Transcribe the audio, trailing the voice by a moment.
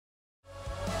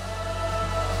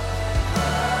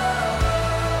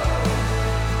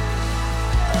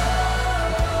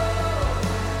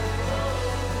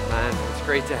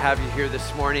great to have you here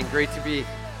this morning. Great to be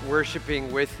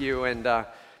worshiping with you. And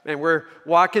we're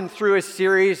walking through a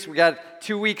series. We got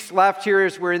 2 weeks left here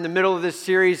as we're in the middle of this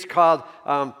series called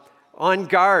On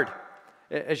Guard.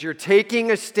 As you're taking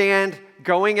a stand,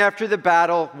 going after the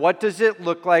battle, what does it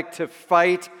look like to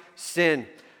fight sin?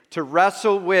 To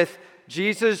wrestle with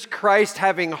Jesus Christ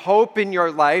having hope in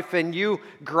your life and you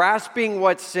grasping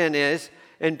what sin is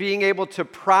and being able to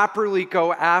properly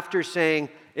go after saying,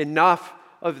 enough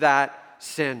of that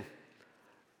sin.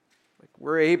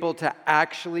 We're able to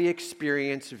actually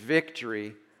experience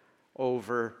victory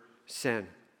over sin.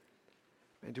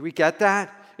 And do we get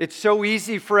that? It's so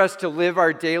easy for us to live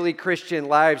our daily Christian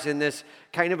lives in this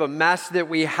kind of a mess that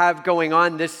we have going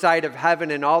on this side of heaven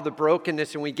and all the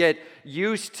brokenness, and we get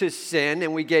used to sin,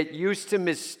 and we get used to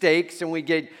mistakes, and we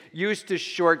get used to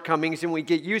shortcomings, and we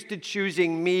get used to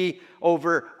choosing me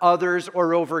over others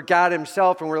or over God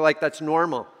himself, and we're like, that's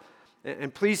normal.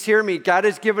 And please hear me, God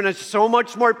has given us so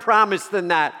much more promise than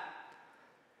that.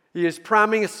 He is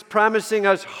promising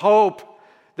us hope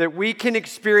that we can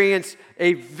experience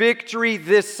a victory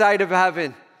this side of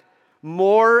heaven.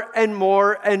 More and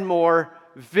more and more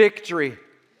victory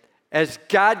as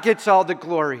God gets all the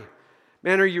glory.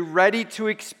 Man, are you ready to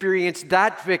experience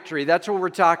that victory? That's what we're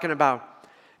talking about.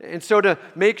 And so to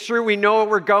make sure we know what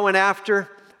we're going after,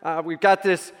 we've got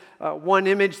this one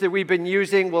image that we've been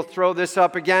using. We'll throw this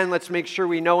up again. Let's make sure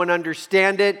we know and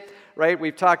understand it, right?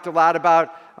 We've talked a lot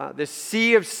about the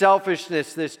sea of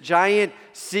selfishness, this giant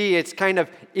sea. It's kind of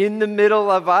in the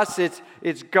middle of us.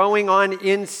 It's going on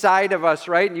inside of us,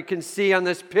 right? And you can see on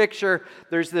this picture,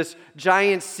 there's this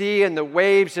giant sea and the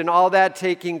waves and all that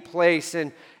taking place.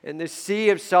 And the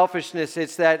sea of selfishness,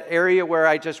 it's that area where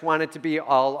I just want it to be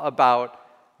all about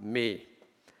me.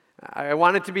 I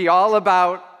want it to be all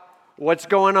about what's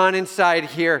going on inside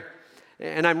here.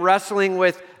 And I'm wrestling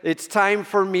with, it's time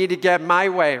for me to get my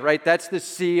way, right? That's the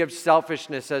sea of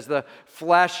selfishness as the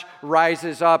flesh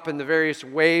rises up and the various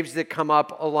waves that come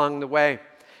up along the way.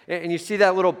 And you see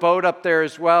that little boat up there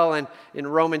as well. And in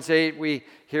Romans 8, we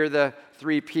hear the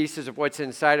three pieces of what's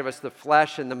inside of us, the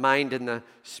flesh and the mind and the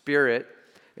spirit.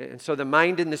 And so the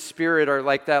mind and the spirit are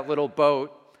like that little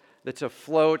boat that's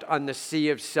afloat on the sea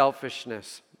of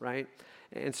selfishness, right?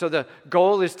 And so the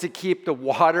goal is to keep the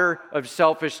water of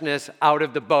selfishness out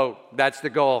of the boat. That's the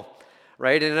goal,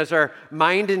 right? And as our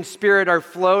mind and spirit are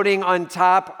floating on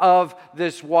top of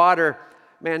this water,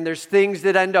 man, there's things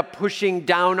that end up pushing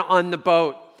down on the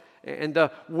boat. And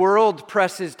the world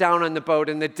presses down on the boat,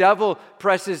 and the devil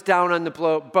presses down on the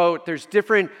boat. There's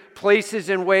different places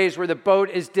and ways where the boat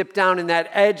is dipped down, and that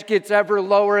edge gets ever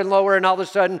lower and lower, and all of a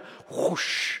sudden,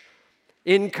 whoosh,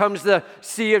 in comes the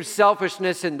sea of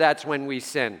selfishness, and that's when we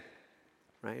sin,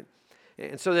 right?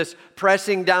 And so this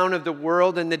pressing down of the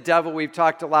world and the devil, we've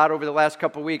talked a lot over the last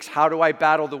couple of weeks. How do I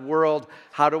battle the world?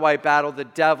 How do I battle the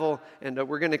devil? And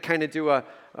we're going to kind of do a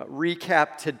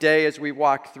recap today as we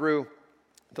walk through.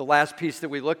 The last piece that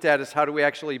we looked at is how do we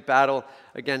actually battle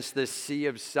against this sea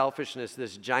of selfishness,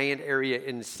 this giant area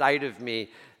inside of me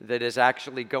that is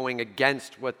actually going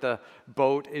against what the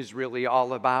boat is really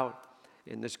all about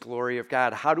in this glory of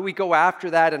God. How do we go after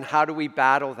that and how do we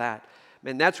battle that?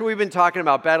 And that's what we've been talking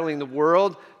about, battling the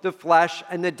world, the flesh,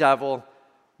 and the devil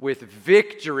with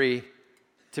victory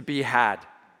to be had,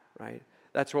 right?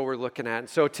 That's what we're looking at. And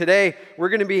so today, we're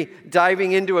going to be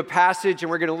diving into a passage and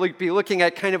we're going to be looking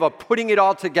at kind of a putting it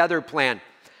all together plan.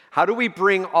 How do we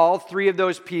bring all three of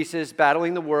those pieces,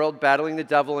 battling the world, battling the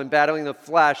devil, and battling the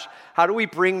flesh, how do we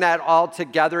bring that all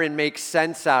together and make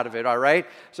sense out of it, all right?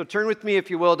 So turn with me, if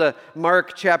you will, to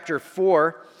Mark chapter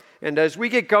 4. And as we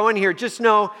get going here, just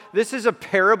know this is a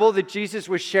parable that Jesus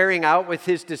was sharing out with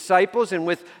his disciples and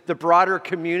with the broader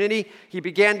community. He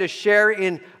began to share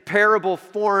in parable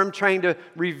form, trying to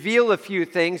reveal a few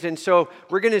things. And so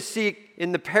we're going to see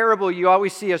in the parable, you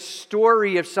always see a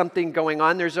story of something going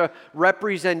on. There's a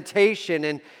representation,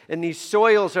 and these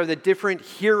soils are the different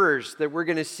hearers that we're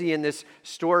going to see in this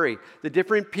story. The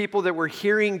different people that were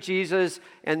hearing Jesus,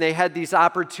 and they had these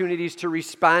opportunities to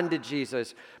respond to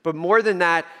Jesus. But more than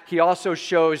that, he also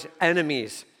shows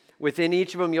enemies. Within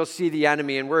each of them, you'll see the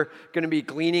enemy, and we're going to be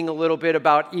gleaning a little bit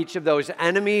about each of those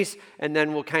enemies, and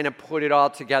then we'll kind of put it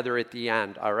all together at the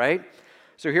end, all right?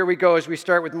 So here we go as we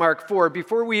start with Mark 4.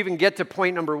 Before we even get to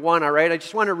point number 1, all right, I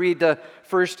just want to read the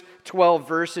first 12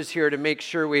 verses here to make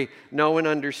sure we know and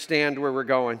understand where we're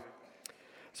going.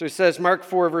 So it says, Mark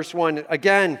 4, verse 1,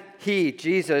 again, he,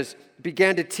 Jesus,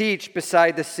 began to teach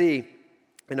beside the sea,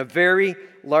 and a very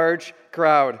large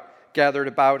crowd gathered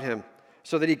about him,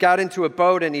 so that he got into a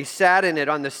boat and he sat in it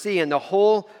on the sea, and the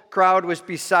whole crowd was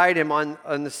beside him on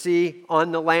the sea,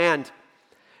 on the land.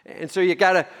 And so you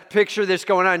got to picture this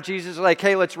going on. Jesus is like,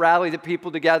 hey, let's rally the people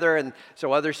together. And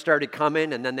so others started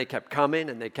coming, and then they kept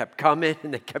coming, and they kept coming,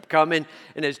 and they kept coming.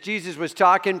 And as Jesus was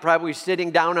talking, probably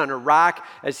sitting down on a rock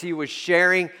as he was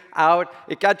sharing out,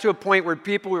 it got to a point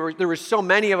where there were so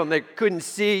many of them they couldn't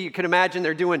see. You can imagine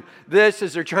they're doing this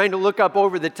as they're trying to look up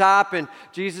over the top. And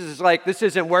Jesus is like, this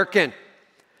isn't working.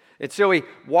 And so he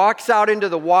walks out into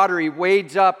the water. He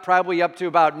wades up, probably up to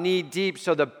about knee deep,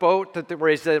 so the boat that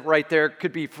was right there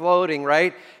could be floating,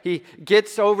 right? He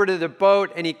gets over to the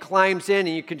boat and he climbs in,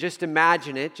 and you can just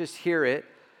imagine it, just hear it,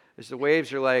 as the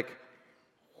waves are like,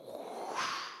 whoosh,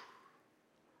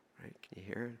 right? Can you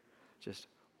hear it? Just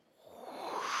whoosh.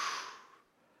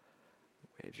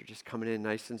 The waves are just coming in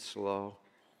nice and slow.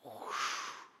 Whoosh.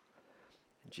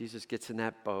 And Jesus gets in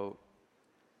that boat.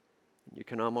 You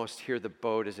can almost hear the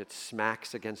boat as it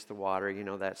smacks against the water. You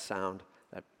know that sound,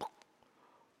 that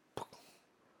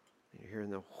you're hearing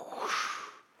the whoosh.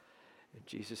 And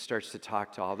Jesus starts to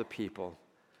talk to all the people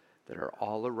that are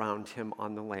all around him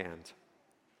on the land.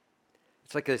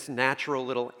 It's like this natural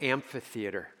little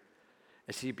amphitheater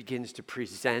as he begins to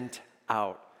present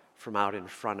out from out in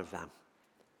front of them.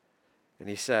 And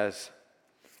he says,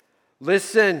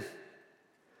 listen,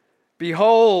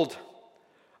 behold,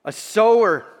 a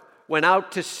sower went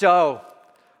out to sow.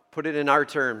 Put it in our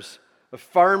terms. A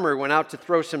farmer went out to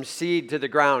throw some seed to the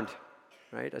ground,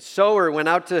 right? A sower went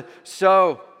out to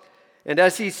sow. And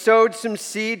as he sowed, some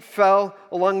seed fell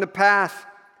along the path,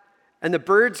 and the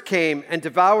birds came and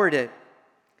devoured it.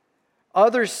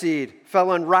 Other seed fell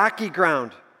on rocky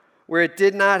ground where it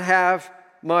did not have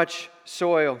much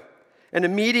soil. And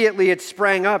immediately it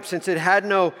sprang up, since it had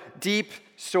no deep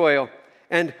soil.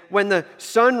 And when the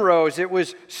sun rose, it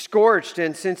was scorched,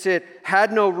 and since it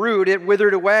had no root, it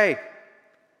withered away.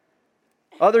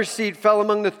 Other seed fell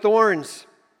among the thorns,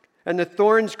 and the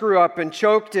thorns grew up and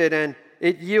choked it, and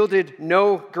it yielded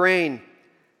no grain.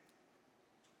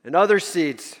 And other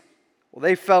seeds, well,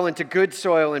 they fell into good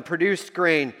soil and produced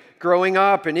grain, growing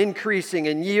up and increasing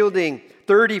and yielding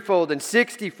 30-fold and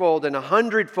 60-fold and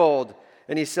 100-fold.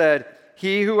 And he said,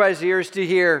 he who has ears to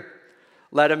hear,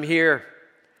 let him hear.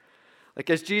 Like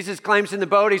as Jesus climbs in the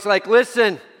boat, he's like,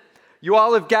 listen, you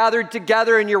all have gathered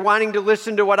together and you're wanting to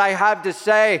listen to what I have to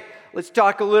say. Let's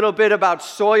talk a little bit about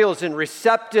soils and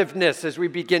receptiveness as we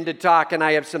begin to talk, and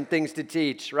I have some things to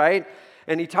teach, right?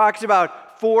 And he talks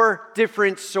about 4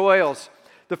 different soils.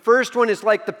 The first one is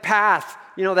like the path,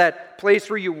 you know, that place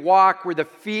where you walk, where the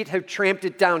feet have tramped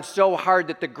it down so hard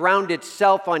that the ground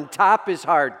itself on top is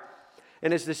hard.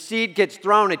 And as the seed gets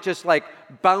thrown, it just like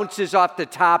bounces off the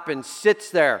top and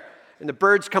sits there. And the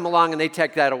birds come along and they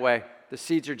take that away. The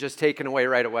seeds are just taken away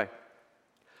right away.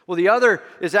 Well, the other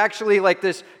is actually like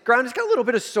this ground. It's got a little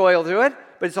bit of soil to it,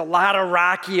 but it's a lot of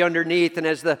rocky underneath. And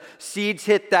as the seeds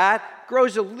hit that, it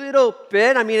grows a little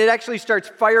bit. I mean, it actually starts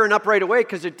firing up right away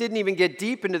because it didn't even get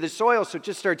deep into the soil, so it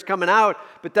just starts coming out.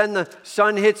 But then the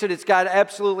sun hits it. It's got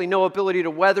absolutely no ability to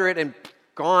weather it, and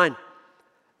gone.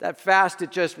 That fast,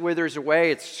 it just withers away.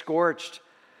 It's scorched.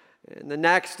 And the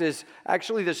next is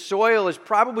actually the soil is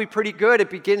probably pretty good.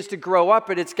 It begins to grow up,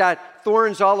 but it's got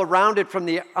thorns all around it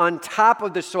on top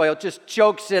of the soil. It just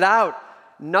chokes it out.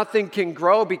 Nothing can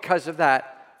grow because of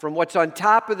that from what's on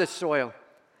top of the soil.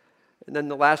 And then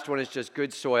the last one is just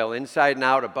good soil, inside and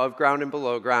out, above ground and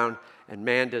below ground. And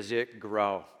man, does it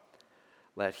grow.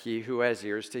 Let he who has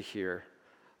ears to hear,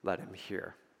 let him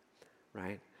hear.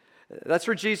 Right? That's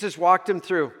where Jesus walked him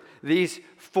through these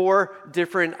 4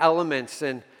 different elements.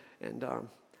 And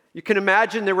you can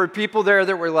imagine there were people there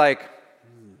that were like,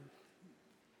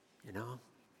 you know,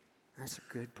 that's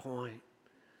a good point.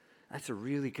 That's a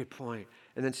really good point.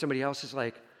 And then somebody else is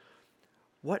like,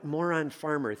 what moron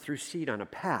farmer threw seed on a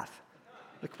path?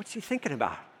 Like, what's he thinking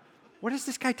about? What is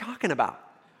this guy talking about?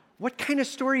 What kind of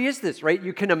story is this, right?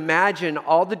 You can imagine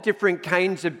all the different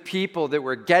kinds of people that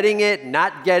were getting it,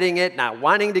 not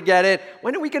wanting to get it.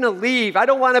 When are we going to leave? I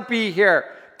don't want to be here.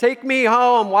 Take me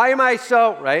home. Why am I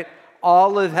so, right?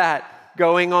 All of that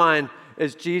going on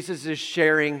as Jesus is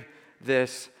sharing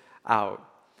this out.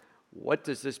 What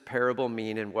does this parable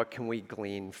mean, and what can we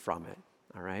glean from it?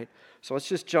 All right? So let's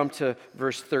just jump to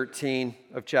verse 13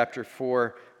 of chapter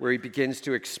 4, where he begins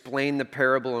to explain the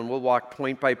parable, and we'll walk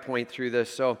point by point through this.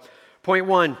 So, point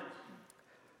 1,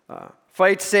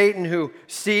 fight Satan who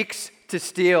seeks to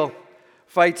steal.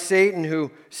 Fight Satan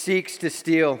who seeks to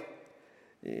steal.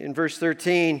 In verse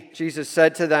 13, Jesus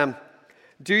said to them,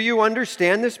 do you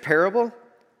understand this parable?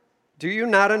 Do you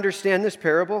not understand this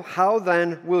parable? How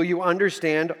then will you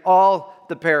understand all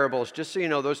the parables? Just so you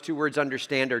know, those 2 words,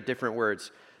 understand, are different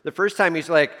words. The first time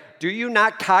he's like, do you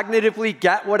not cognitively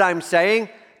get what I'm saying?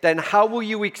 then how will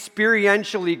you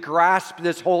experientially grasp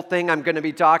this whole thing I'm going to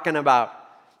be talking about?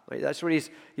 Like, that's what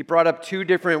he brought up two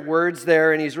different words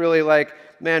there, and he's really like,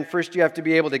 man, first you have to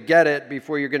be able to get it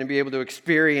before you're going to be able to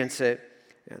experience it.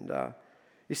 And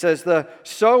he says the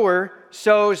sower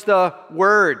sows the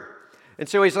word. And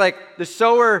so he's like, the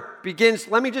sower begins,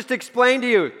 let me just explain to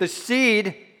you, the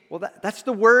seed, well, that's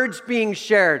the words being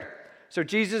shared. So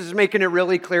Jesus is making it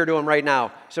really clear to him right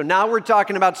now. So now we're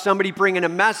talking about somebody bringing a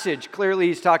message. Clearly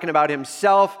he's talking about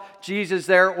himself, Jesus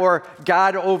there, or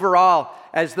God overall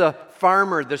as the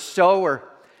farmer, the sower.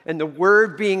 And the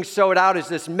word being sowed out is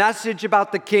this message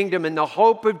about the kingdom and the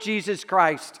hope of Jesus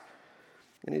Christ.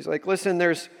 And he's like, listen,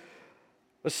 there's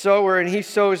a sower and he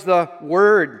sows the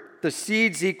word. The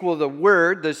seeds equal the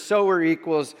word. The sower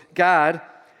equals God.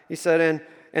 He said,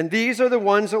 and these are the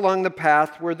ones along the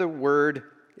path where the word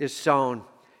is sown.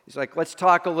 He's like, let's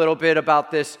talk a little bit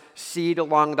about this seed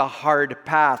along the hard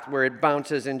path where it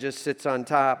bounces and just sits on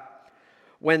top.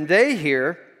 When they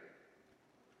hear,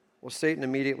 well, Satan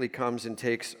immediately comes and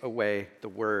takes away the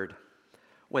word.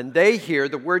 When they hear,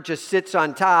 the word just sits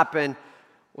on top and,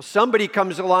 well, somebody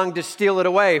comes along to steal it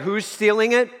away. Who's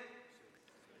stealing it?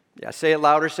 Yeah, say it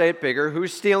louder, say it bigger.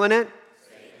 Who's stealing it?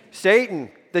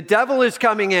 Satan. The devil is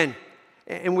coming in.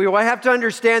 And we have to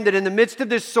understand that in the midst of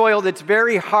this soil that's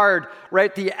very hard,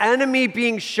 right, the enemy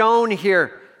being shown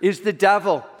here is the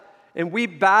devil. And we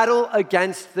battle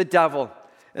against the devil.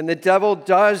 And the devil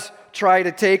does try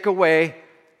to take away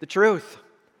the truth,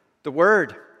 the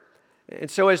word.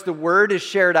 And so as the word is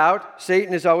shared out,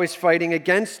 Satan is always fighting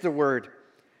against the word.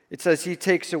 It says he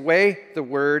takes away the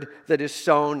word that is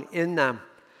sown in them.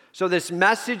 So this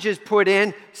message is put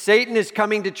in, Satan is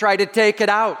coming to try to take it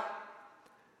out.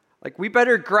 Like, we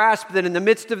better grasp that in the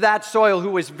midst of that soil, who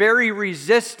was very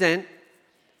resistant,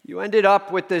 you ended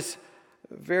up with this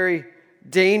very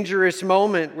dangerous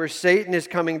moment where Satan is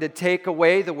coming to take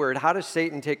away the word. How does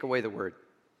Satan take away the word?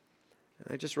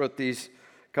 I just wrote these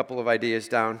couple of ideas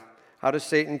down. How does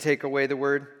Satan take away the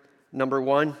word? Number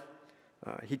one,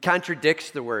 he contradicts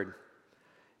the word.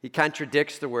 He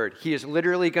contradicts the word. He is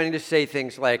literally going to say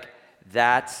things like,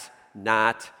 that's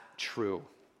not true.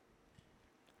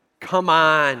 Come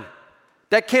on.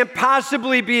 That can't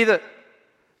possibly be the...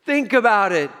 Think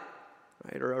about it.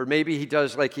 Right? Or maybe he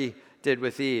does like he did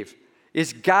with Eve.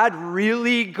 Is God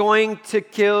really going to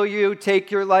kill you,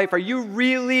 take your life? Are you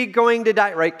really going to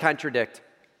die? Right? Contradict.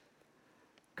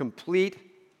 Complete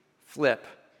flip.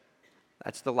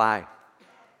 That's the lie.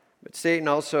 But Satan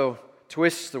also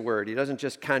twists the word. He doesn't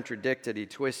just contradict it, he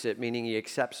twists it, meaning he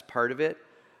accepts part of it,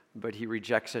 but he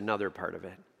rejects another part of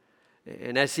it.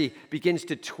 And as he begins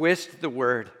to twist the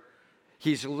word,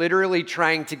 he's literally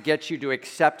trying to get you to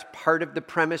accept part of the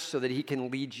premise so that he can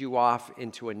lead you off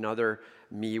into another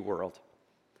me world.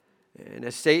 And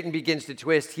as Satan begins to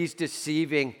twist, he's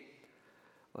deceiving.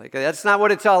 Like, that's not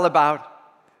what it's all about.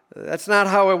 That's not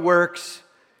how it works.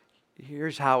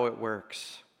 Here's how it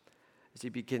works. As he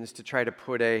begins to try to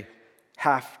put a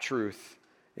half-truth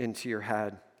into your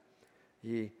head.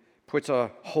 He puts a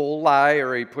whole lie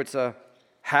or he puts a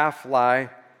half lie.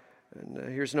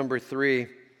 And here's number three,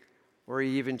 or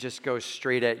he even just goes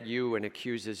straight at you and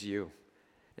accuses you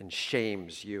and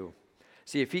shames you.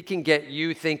 See, if he can get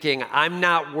you thinking, I'm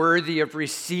not worthy of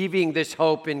receiving this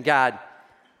hope in God.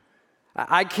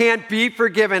 I can't be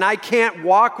forgiven. I can't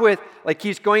walk with, like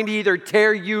he's going to either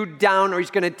tear you down or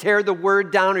he's going to tear the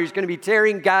word down or he's going to be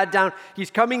tearing God down. He's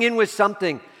coming in with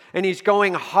something and he's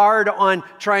going hard on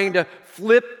trying to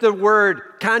flip the word,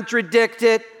 contradict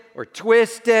it, or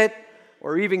twist it,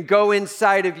 or even go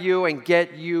inside of you and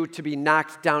get you to be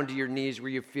knocked down to your knees where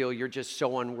you feel you're just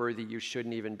so unworthy you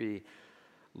shouldn't even be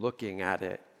looking at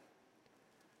it.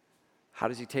 How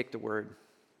does he take the word?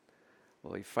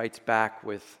 Well, he fights back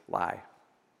with lie.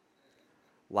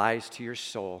 Lies to your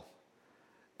soul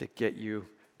that get you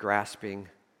grasping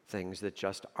things that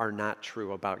just are not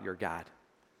true about your God.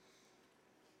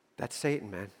 That's Satan,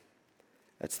 man.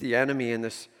 That's the enemy in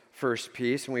this first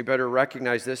piece, and we better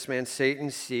recognize this, man.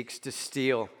 Satan seeks to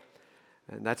steal,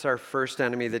 and that's our first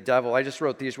enemy, the devil. I just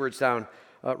wrote these words down.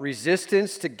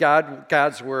 Resistance to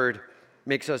God's word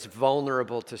makes us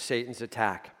vulnerable to Satan's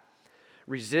attack.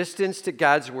 Resistance to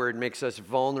God's word makes us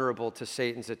vulnerable to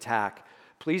Satan's attack.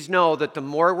 Please know that the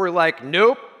more we're like,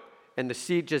 nope, and the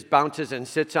seed just bounces and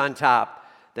sits on top,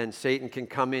 then Satan can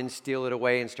come in, steal it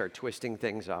away, and start twisting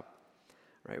things up.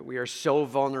 Right? We are so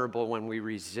vulnerable when we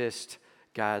resist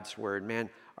God's word. Man,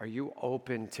 are you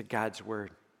open to God's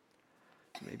word?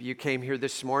 Maybe you came here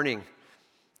this morning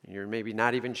and you're maybe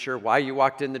not even sure why you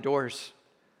walked in the doors.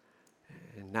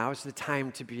 And now is the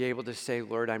time to be able to say,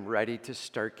 Lord, I'm ready to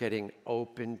start getting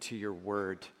open to your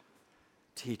word.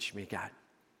 Teach me, God.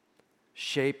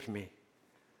 Shape me.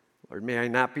 Lord, may I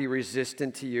not be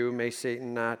resistant to you. May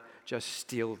Satan not just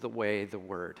steal away the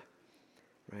word.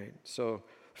 Right? So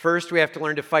first we have to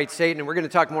learn to fight Satan, and we're going to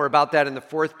talk more about that in the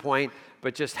fourth point,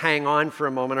 but just hang on for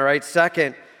a moment, all right?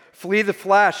 Second, flee the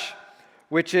flesh,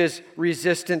 which is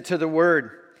resistant to the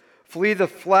word. Flee the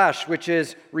flesh, which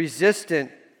is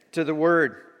resistant to the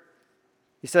word.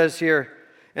 He says here,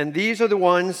 and these are the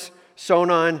ones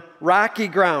sown on rocky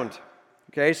ground.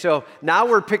 Okay, so now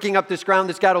we're picking up this ground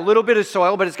that's got a little bit of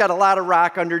soil, but it's got a lot of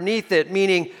rock underneath it,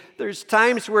 meaning there's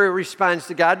times where it responds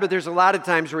to God, but there's a lot of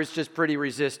times where it's just pretty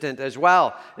resistant as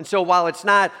well. And so while it's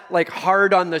not like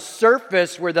hard on the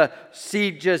surface where the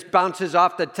seed just bounces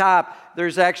off the top,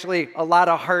 there's actually a lot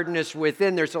of hardness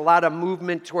within. There's a lot of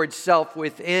movement towards self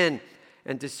within,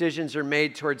 and decisions are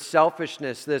made towards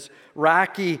selfishness. This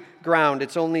rocky ground,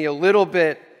 it's only a little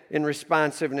bit in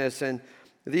responsiveness, and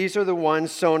these are the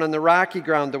ones sown on the rocky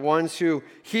ground, the ones who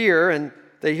hear, and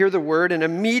they hear the word, and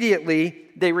immediately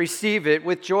they receive it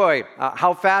with joy.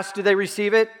 How fast do they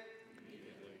receive it?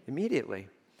 Immediately.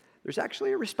 There's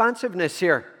actually a responsiveness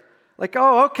here. Like,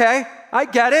 oh, okay, I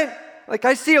get it. Like,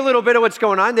 I see a little bit of what's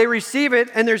going on. They receive it,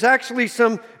 and there's actually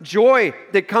some joy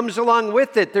that comes along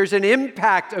with it. There's an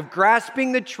impact of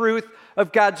grasping the truth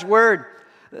of God's word.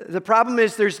 The problem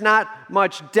is there's not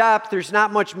much depth, there's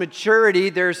not much maturity,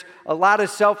 there's a lot of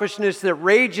selfishness that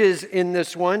rages in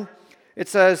this one. It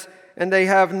says, and they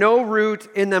have no root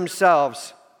in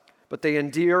themselves, but they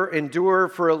endure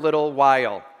for a little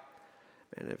while.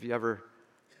 And have you ever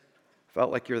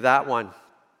felt like you're that one?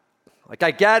 Like,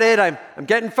 I get it, I'm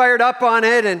getting fired up on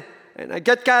it, and I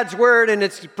get God's word, and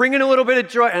it's bringing a little bit of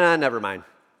joy, and never mind.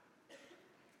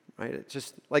 Right? It's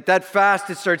just like that fast,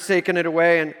 it starts taking it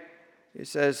away, and he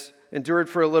says, endured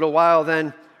for a little while,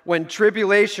 then when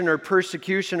tribulation or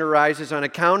persecution arises on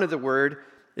account of the word,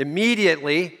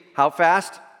 immediately, how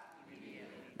fast? Immediately.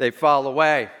 They fall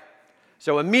away.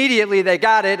 So immediately they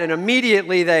got it, and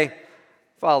immediately they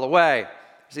fall away.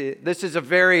 See, this is a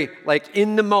very, like,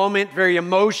 in the moment, very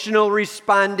emotional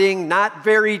responding, not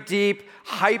very deep,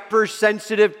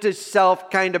 hypersensitive to self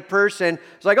kind of person.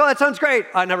 It's like, oh, that sounds great.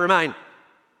 Never mind.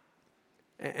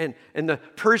 And the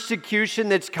persecution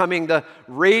that's coming, the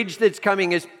rage that's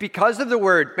coming is because of the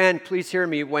word. Man, please hear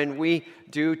me. When we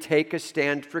do take a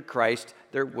stand for Christ,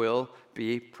 there will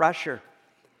be pressure.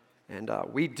 And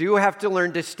we do have to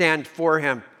learn to stand for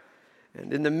him.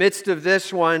 And in the midst of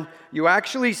this one, you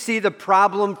actually see the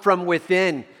problem from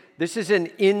within. This is an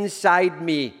inside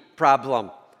me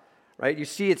problem, right? You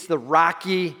see, it's the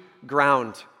rocky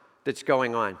ground that's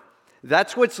going on.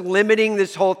 That's what's limiting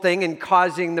this whole thing and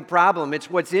causing the problem. It's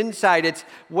what's inside. It's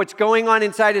what's going on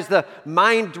inside is the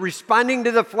mind responding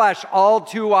to the flesh all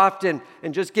too often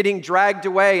and just getting dragged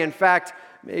away. In fact,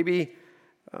 maybe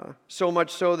so much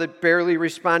so that barely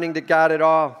responding to God at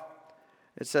all.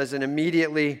 It says, and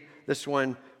immediately this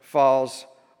one falls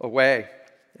away.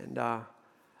 And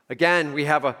again, we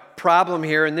have a problem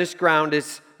here, and this ground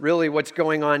is really what's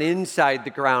going on inside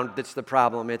the ground that's the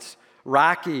problem. It's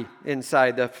rocky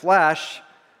inside. The flesh,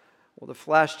 well, the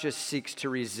flesh just seeks to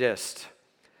resist.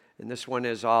 And this one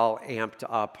is all amped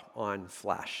up on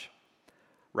flesh.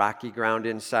 Rocky ground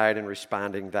inside and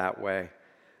responding that way.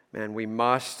 Man, we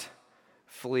must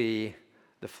flee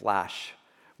the flesh.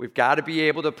 We've got to be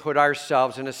able to put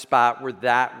ourselves in a spot where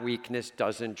that weakness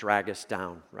doesn't drag us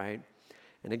down, right?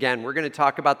 And again, we're going to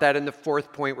talk about that in the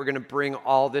fourth point. We're going to bring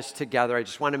all this together. I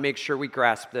just want to make sure we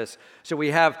grasp this. So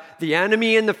we have the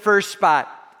enemy in the first spot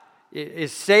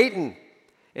is Satan.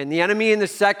 And the enemy in the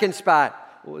second spot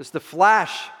is the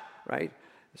flesh, right?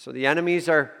 So the enemies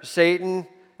are Satan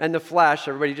and the flesh.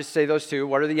 Everybody just say those two.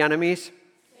 What are the enemies?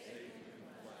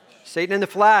 Satan and the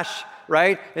flesh,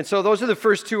 right? And so those are the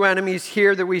first two enemies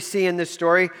here that we see in this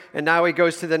story. And now he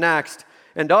goes to the next.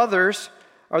 And others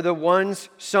are the ones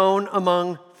sown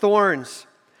among thorns.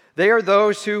 They are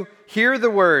those who hear the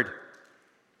word,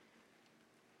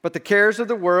 but the cares of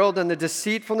the world and the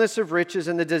deceitfulness of riches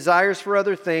and the desires for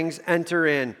other things enter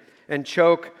in and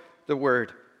choke the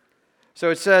word. So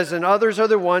it says, and others are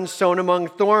the ones sown among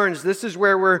thorns. This is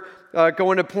where we're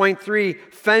going to point 3,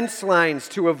 fence lines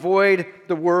to avoid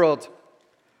the world,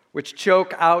 which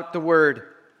choke out the word.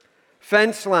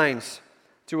 Fence lines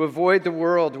to avoid the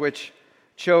world, which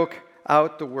choke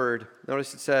out the word.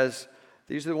 Notice it says,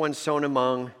 these are the ones sown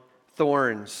among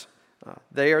thorns.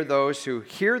 They are those who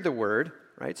hear the word,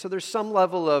 right? So there's some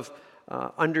level of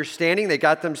understanding. They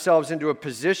got themselves into a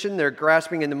position. They're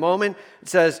grasping in the moment. It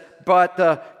says, but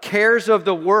the cares of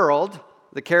the world,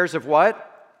 the cares of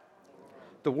what?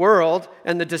 The world,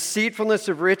 and the deceitfulness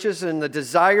of riches and the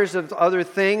desires of other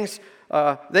things,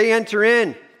 they enter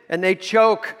in and they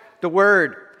choke the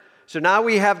word. So now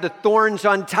we have the thorns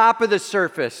on top of the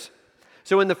surface.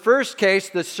 So in the first case,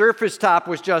 the surface top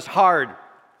was just hard.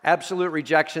 Absolute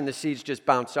rejection, the seeds just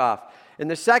bounce off. In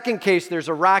the second case, there's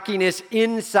a rockiness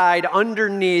inside,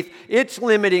 underneath. It's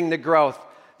limiting the growth.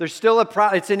 There's still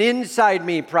it's an inside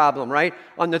me problem, right?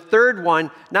 On the third one,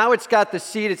 now it's got the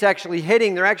seed, it's actually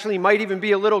hitting. There actually might even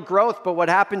be a little growth, but what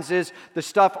happens is the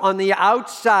stuff on the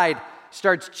outside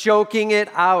starts choking it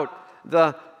out.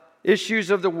 The issues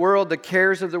of the world, the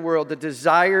cares of the world, the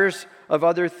desires of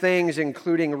other things,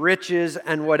 including riches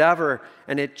and whatever,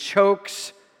 and it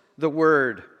chokes the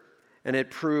word, and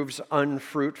it proves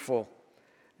unfruitful.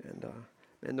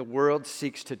 And the world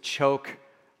seeks to choke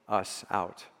us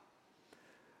out.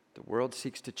 The world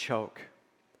seeks to choke,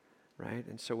 right?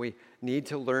 And so we need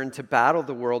to learn to battle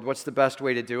the world. What's the best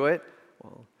way to do it?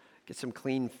 Well, get some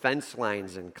clean fence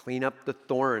lines and clean up the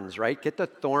thorns, right? Get the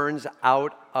thorns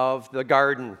out of the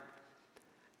garden.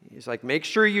 He's like, make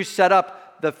sure you set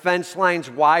up the fence lines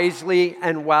wisely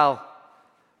and well.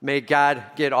 May God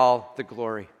get all the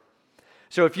glory.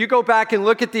 So if you go back and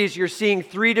look at these, you're seeing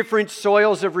three different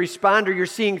soils of responder. You're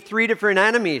seeing three different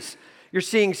enemies. You're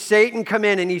seeing Satan come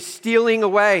in and he's stealing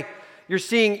away. You're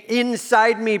seeing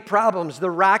inside me problems,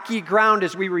 the rocky ground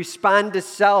as we respond to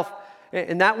self.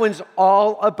 And that one's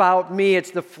all about me.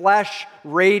 It's the flesh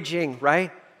raging,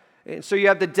 right? And so you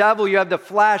have the devil, you have the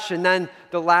flesh, and then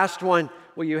the last one,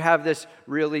 well, you have this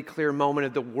really clear moment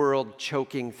of the world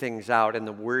choking things out. And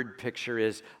the word picture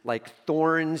is like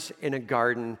thorns in a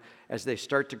garden. As they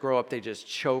start to grow up, they just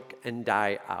choke and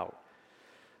die out.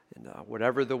 And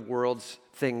whatever the world's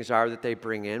things are that they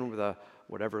bring in,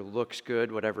 whatever looks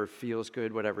good, whatever feels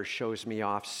good, whatever shows me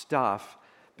off stuff,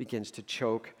 begins to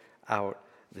choke out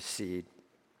the seed.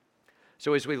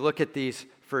 So as we look at these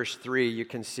first three, you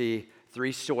can see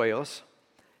three soils.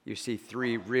 You see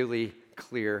three really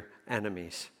clear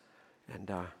enemies.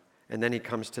 And then he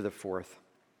comes to the fourth.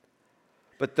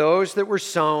 But those that were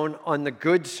sown on the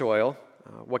good soil,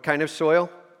 what kind of soil?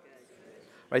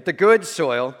 Right, the good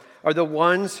soil are the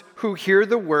ones who hear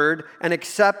the word and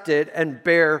accept it and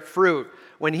bear fruit.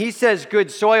 When he says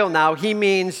good soil now, he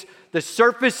means the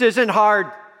surface isn't hard.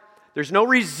 There's no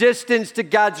resistance to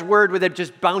God's word with it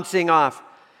just bouncing off.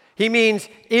 He means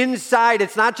inside,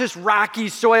 it's not just rocky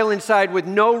soil inside with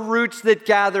no roots that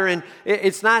gather, and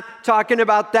it's not talking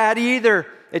about that either.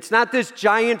 It's not this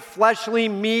giant fleshly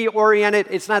me-oriented,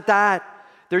 it's not that.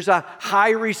 There's a high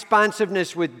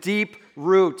responsiveness with deep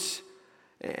roots.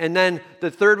 And then the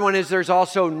third one is there's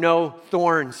also no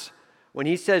thorns. When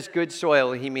he says good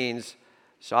soil, he means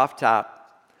soft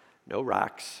top, no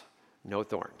rocks, no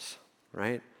thorns,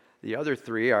 right? The other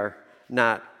three are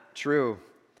not true.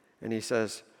 And he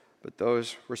says, but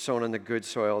those were sown on the good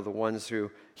soil, the ones who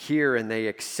hear and they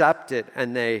accept it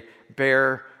and they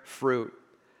bear fruit.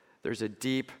 There's a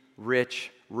deep, rich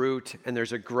root and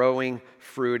there's a growing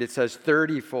fruit. It says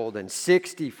 30-fold and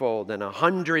 60-fold and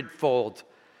 100-fold.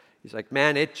 He's like,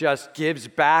 man, it just gives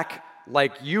back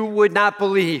like you would not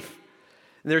believe.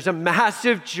 And there's a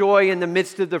massive joy in the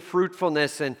midst of the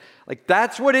fruitfulness. And like,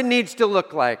 that's what it needs to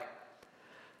look like.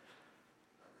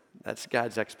 That's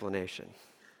God's explanation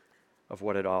of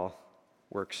what it all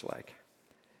works like.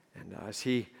 And as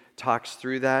he talks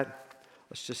through that,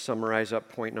 let's just summarize up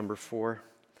point number 4.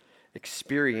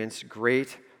 Experience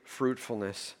great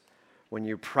fruitfulness when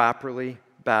you properly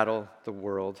battle the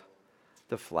world,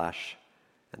 the flesh,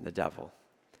 and the devil.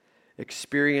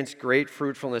 Experience great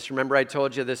fruitfulness. Remember, I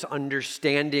told you this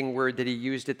understanding word that he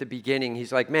used at the beginning.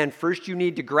 He's like, man, first you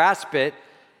need to grasp it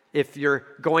if you're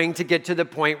going to get to the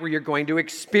point where you're going to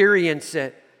experience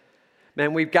it.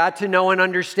 Man, we've got to know and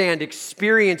understand.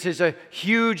 Experience is a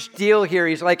huge deal here.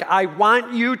 He's like, I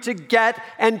want you to get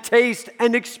and taste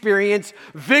and experience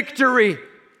victory.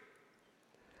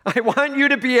 I want you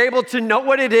to be able to know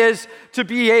what it is to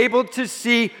be able to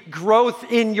see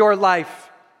growth in your life.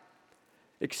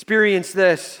 Experience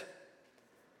this.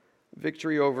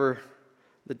 Victory over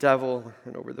the devil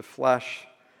and over the flesh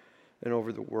and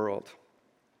over the world.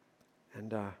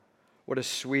 And what a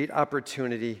sweet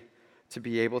opportunity to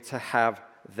be able to have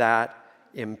that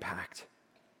impact.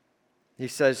 He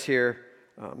says here,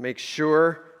 make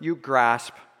sure you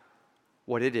grasp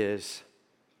what it is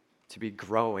to be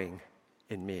growing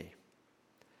in me.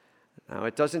 Now,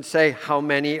 it doesn't say how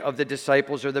many of the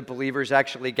disciples or the believers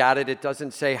actually got it. It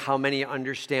doesn't say how many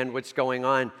understand what's going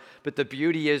on. But the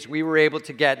beauty is we were able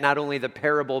to get not only the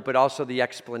parable, but also the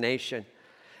explanation.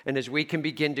 And as we can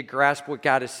begin to grasp what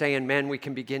God is saying, man, we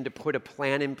can begin to put a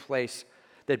plan in place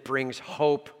that brings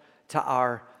hope to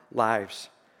our lives.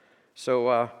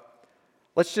 So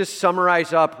Let's just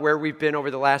summarize up where we've been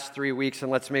over the last 3 weeks, and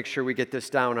let's make sure we get this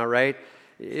down, all right?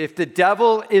 If the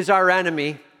devil is our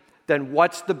enemy, then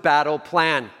what's the battle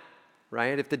plan,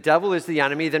 right? If the devil is the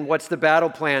enemy, then what's the battle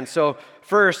plan? So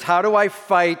first, how do I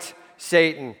fight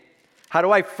Satan? How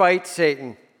do I fight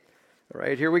Satan? All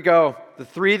right, here we go. The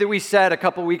 3 that we said a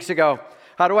couple weeks ago.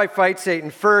 How do I fight Satan?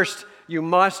 First, you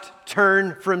must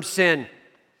turn from sin.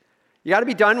 You got to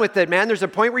be done with it, man. There's a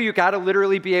point where you got to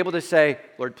literally be able to say,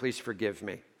 Lord, please forgive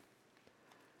me.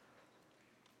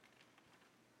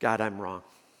 God, I'm wrong.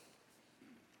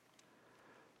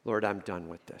 Lord, I'm done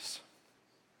with this.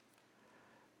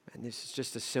 And this is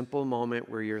just a simple moment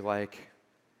where you're like,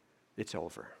 it's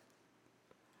over.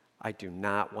 I do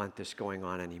not want this going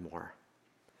on anymore.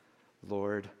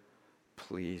 Lord,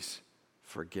 please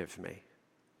forgive me.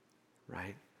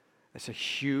 Right? That's a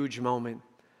huge moment.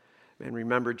 And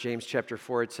remember, James chapter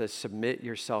 4, it says, submit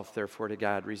yourself, therefore, to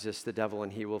God. Resist the devil,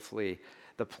 and he will flee.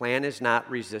 The plan is not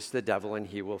resist the devil, and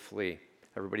he will flee.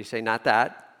 Everybody say, not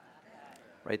that.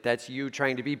 Right? That's you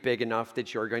trying to be big enough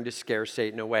that you're going to scare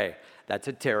Satan away. That's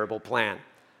a terrible plan.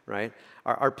 Right?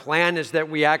 Our plan is that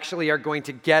we actually are going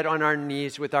to get on our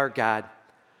knees with our God.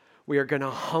 We are going to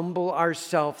humble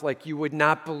ourselves like you would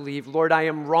not believe. Lord, I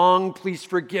am wrong. Please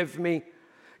forgive me.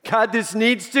 God, this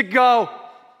needs to go.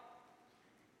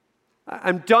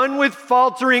 I'm done with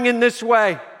faltering in this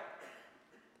way.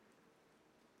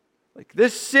 Like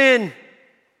this sin,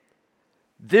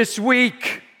 this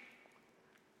week,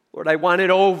 Lord, I want it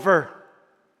over.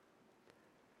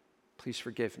 Please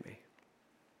forgive me.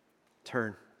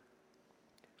 Turn.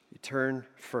 You turn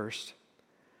first.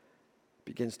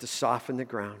 Begins to soften the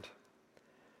ground.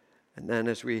 And then,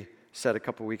 as we said a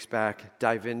couple weeks back,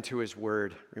 dive into his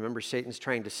word. Remember, Satan's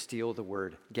trying to steal the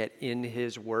word. Get in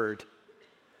his word.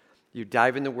 You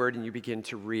dive in the word and you begin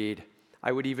to read.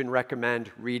 I would even recommend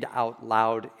read out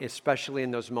loud, especially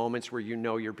in those moments where you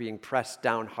know you're being pressed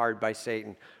down hard by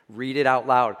Satan. Read it out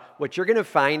loud. What you're going to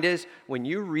find is when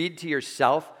you read to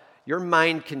yourself, your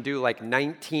mind can do like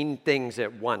 19 things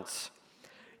at once.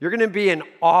 You're going to be in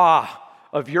awe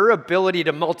of your ability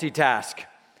to multitask.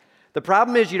 The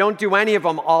problem is you don't do any of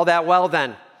them all that well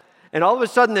then. And all of a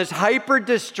sudden, there's hyper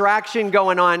distraction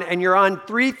going on, and you're on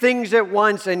 3 things at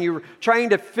once, and you're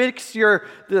trying to fix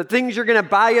the things you're going to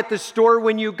buy at the store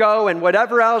when you go, and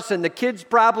whatever else, and the kids'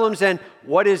 problems, and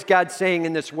what is God saying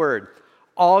in this word?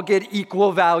 All get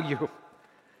equal value,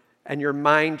 and your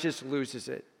mind just loses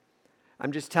it.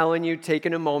 I'm just telling you,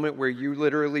 taking a moment where you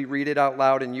literally read it out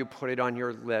loud and you put it on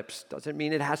your lips. Doesn't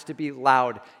mean it has to be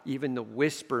loud. Even the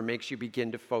whisper makes you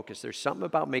begin to focus. There's something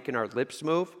about making our lips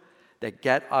move that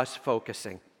get us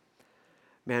focusing.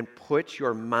 Man, put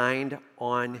your mind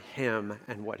on him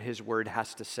and what his word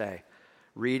has to say.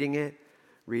 Reading it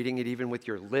even with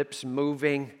your lips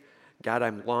moving. God,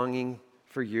 I'm longing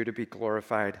for you to be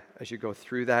glorified. As you go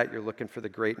through that, you're looking for the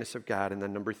greatness of God. And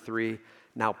then number 3,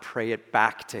 now pray it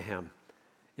back to him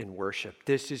in worship.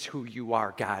 This is who you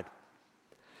are, God.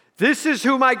 This is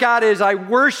who my God is. I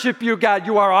worship you, God.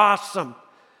 You are awesome.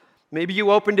 Maybe you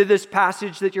open to this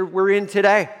passage that we're in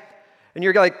today. And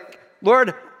you're like,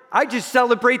 Lord, I just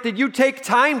celebrate that you take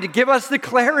time to give us the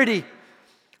clarity.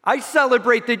 I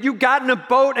celebrate that you got in a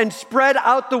boat and spread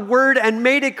out the word and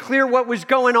made it clear what was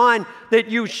going on, that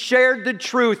you shared the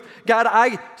truth. God,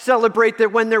 I celebrate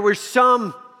that when there were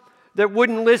some that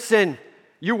wouldn't listen,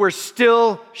 you were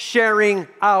still sharing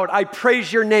out. I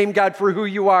praise your name, God, for who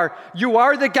you are. You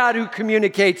are the God who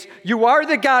communicates. You are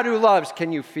the God who loves.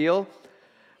 Can you feel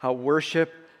how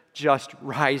worship just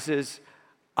rises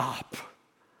up?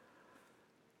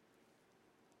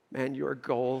 Man, your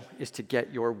goal is to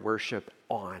get your worship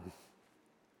on.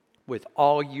 With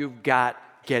all you've got,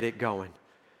 get it going.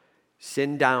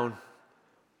 Sin down,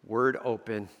 word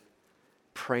open,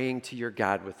 praying to your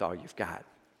God with all you've got.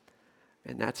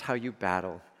 And that's how you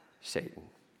battle Satan,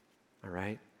 all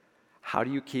right? How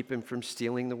do you keep him from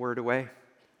stealing the word away?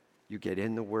 You get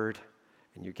in the word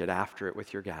and you get after it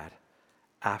with your God.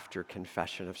 After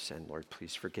confession of sin, Lord,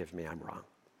 please forgive me, I'm wrong,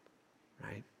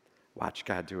 right? Watch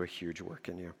God do a huge work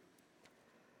in you.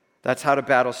 That's how to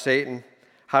battle Satan.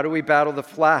 How do we battle the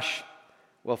flesh?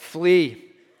 Well, flee,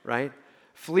 right?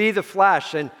 Flee the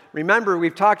flesh. And remember,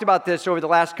 we've talked about this over the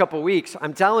last couple of weeks.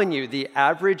 I'm telling you, the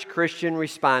average Christian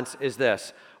response is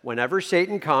this. Whenever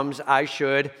Satan comes, I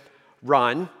should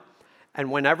run.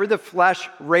 And whenever the flesh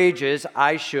rages,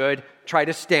 I should try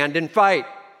to stand and fight.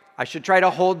 I should try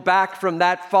to hold back from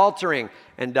that faltering.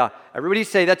 And everybody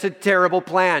say that's a terrible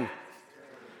plan.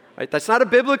 Right? That's not a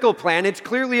biblical plan. It's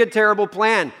clearly a terrible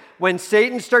plan. When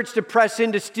Satan starts to press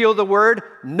in to steal the word,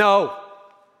 no.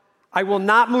 I will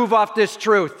not move off this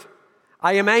truth.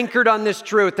 I am anchored on this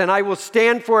truth, and I will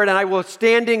stand for it, and I will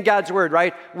stand in God's word,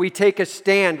 right? We take a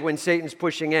stand when Satan's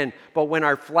pushing in. But when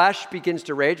our flesh begins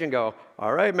to rage and go,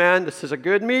 all right, man, this is a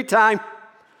good me time.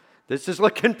 This is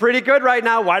looking pretty good right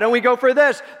now. Why don't we go for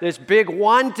this? This big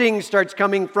wanting starts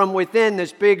coming from within,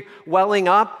 this big welling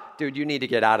up. Dude, you need to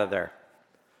get out of there.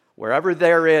 Wherever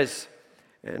there is.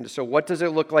 And so what does it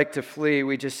look like to flee?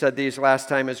 We just said these last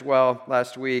time as well,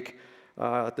 last week.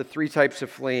 The 3 types of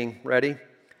fleeing. Ready?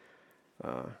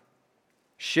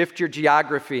 Shift your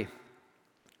geography.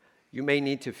 You may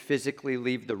need to physically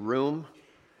leave the room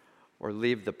or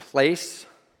leave the place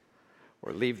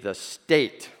or leave the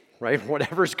state, right?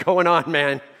 Whatever's going on,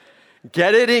 man.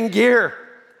 Get it in gear.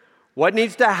 What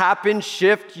needs to happen?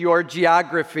 Shift your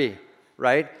geography,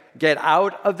 right? Get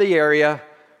out of the area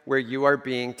where you are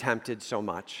being tempted so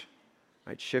much,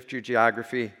 right? Shift your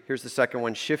geography. Here's the second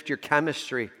one. Shift your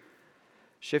chemistry.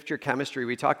 Shift your chemistry.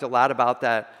 We talked a lot about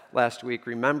that last week.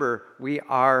 Remember, we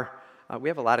have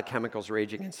a lot of chemicals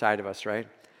raging inside of us, right?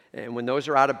 And when those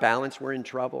are out of balance, we're in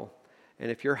trouble.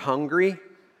 And if you're hungry,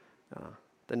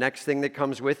 the next thing that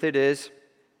comes with it is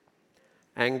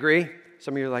angry.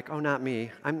 Some of you are like, oh, not me.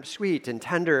 I'm sweet and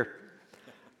tender.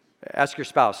 Ask your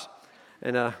spouse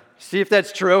and see if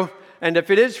that's true. And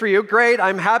if it is for you, great.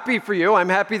 I'm happy for you. I'm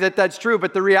happy that that's true.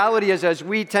 But the reality is, as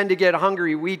we tend to get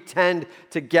hungry, we tend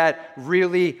to get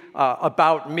really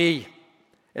about me.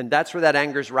 And that's where that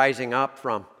anger is rising up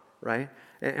from, right?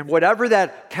 And whatever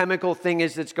that chemical thing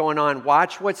is that's going on,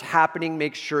 watch what's happening.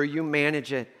 Make sure you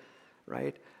manage it,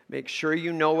 right? Make sure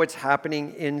you know what's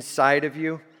happening inside of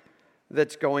you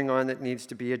that's going on that needs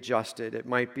to be adjusted. It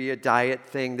might be a diet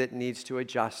thing that needs to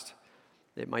adjust.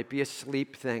 It might be a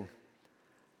sleep thing.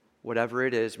 Whatever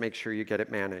it is, make sure you get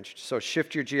it managed. So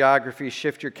shift your geography,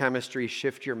 shift your chemistry,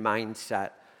 shift your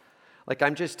mindset. Like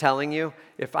I'm just telling you,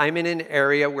 if I'm in an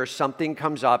area where something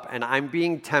comes up and I'm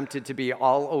being tempted to be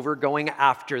all over going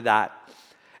after that,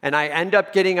 and I end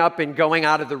up getting up and going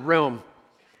out of the room,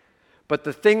 but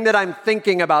the thing that I'm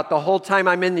thinking about the whole time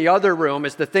I'm in the other room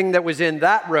is the thing that was in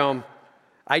that room,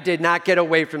 I did not get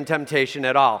away from temptation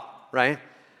at all, right?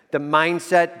 The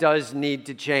mindset does need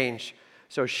to change.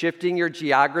 So shifting your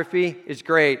geography is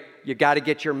great. You got to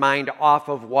get your mind off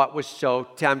of what was so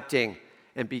tempting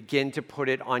and begin to put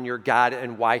it on your God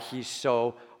and why He's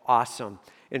so awesome.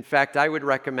 In fact, I would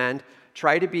recommend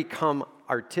try to become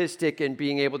artistic in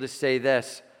being able to say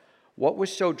this. What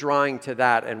was so drawing to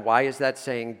that, and why is that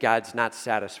saying God's not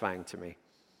satisfying to me?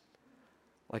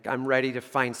 Like, I'm ready to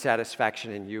find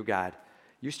satisfaction in you, God.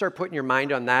 You start putting your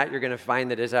mind on that, you're going to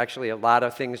find that there's actually a lot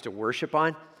of things to worship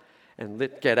on and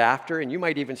get after, and you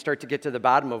might even start to get to the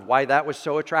bottom of why that was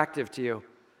so attractive to you,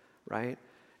 right?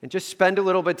 And just spend a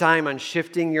little bit of time on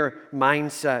shifting your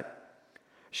mindset.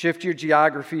 Shift your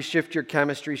geography, shift your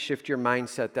chemistry, shift your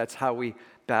mindset. That's how we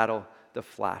battle the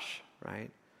flesh, right?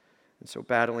 And so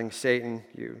battling Satan,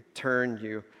 you turn,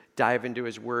 you dive into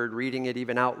his word, reading it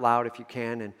even out loud if you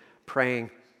can, and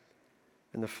praying.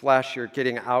 In the flesh, you're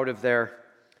getting out of there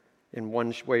in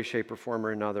one way, shape, or form or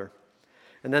another.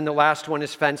 And then the last one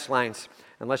is fence lines.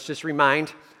 And let's just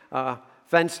remind,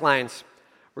 fence lines.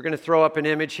 We're going to throw up an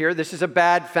image here. This is a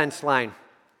bad fence line,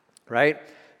 right?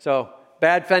 So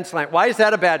bad fence line. Why is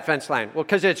that a bad fence line? Well,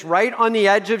 because it's right on the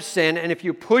edge of sin, and if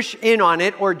you push in on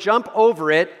it or jump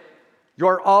over it,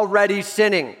 you're already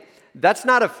sinning. That's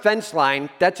not a fence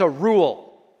line. That's a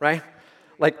rule, right?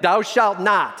 Like thou shalt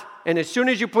not. And as soon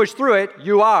as you push through it,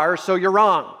 you are, so you're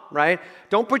wrong, right?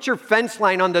 Don't put your fence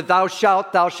line on the thou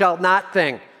shalt not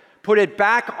thing. Put it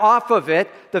back off of it.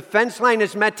 The fence line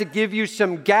is meant to give you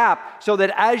some gap so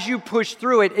that as you push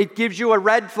through it, it gives you a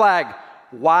red flag.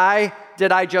 Why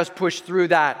did I just push through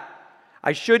that?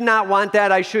 I should not want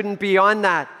that. I shouldn't be on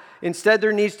that. Instead,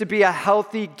 there needs to be a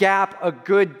healthy gap, a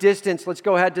good distance. Let's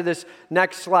go ahead to this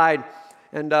next slide.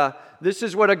 And this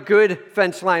is what a good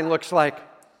fence line looks like.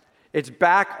 It's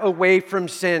back away from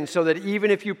sin so that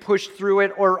even if you push through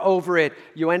it or over it,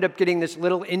 you end up getting this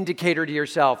little indicator to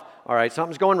yourself. All right,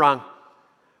 something's going wrong.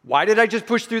 Why did I just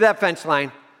push through that fence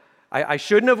line? I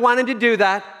shouldn't have wanted to do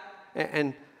that.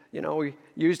 And you know, we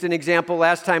used an example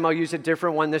last time. I'll use a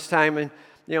different one this time. And,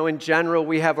 you know, in general,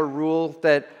 we have a rule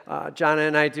that Jonna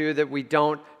and I do that we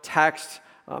don't text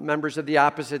members of the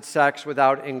opposite sex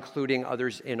without including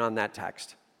others in on that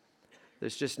text.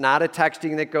 There's just not a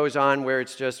texting that goes on where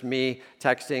it's just me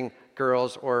texting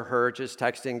girls or her just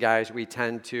texting guys. We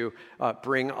tend to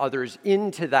bring others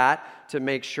into that to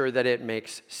make sure that it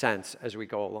makes sense as we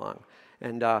go along.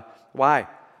 And why?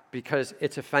 Because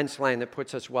it's a fence line that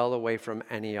puts us well away from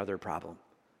any other problem,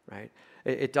 right?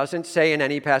 It doesn't say in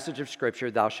any passage of Scripture,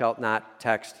 thou shalt not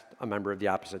text a member of the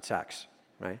opposite sex,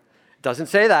 right? It doesn't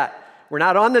say that. We're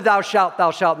not on the thou shalt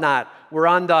not. We're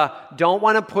on the don't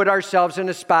want to put ourselves in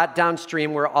a spot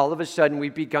downstream where all of a sudden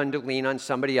we've begun to lean on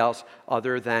somebody else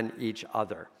other than each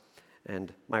other.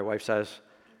 And my wife says,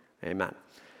 amen.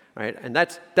 Right? And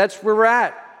that's where we're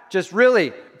at. Just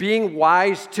really being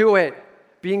wise to it.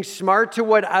 Being smart to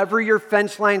whatever your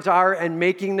fence lines are and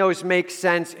making those make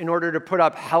sense in order to put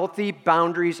up healthy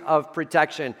boundaries of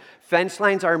protection. Fence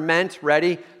lines are meant,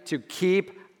 ready, to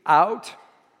keep out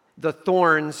the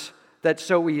thorns that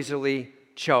so easily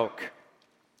choke,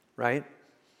 right?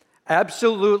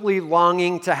 Absolutely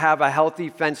longing to have a healthy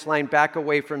fence line back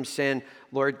away from sin.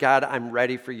 Lord God, I'm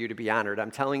ready for you to be honored.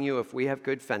 I'm telling you, if we have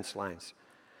good fence lines,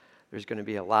 there's going to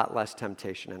be a lot less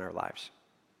temptation in our lives.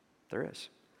 There is.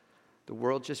 The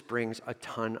world just brings a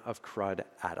ton of crud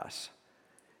at us.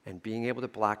 And being able to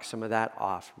block some of that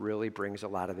off really brings a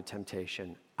lot of the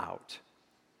temptation out.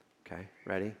 Okay,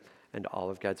 ready? And all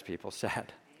of God's people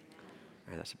said.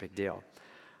 All right, that's a big deal.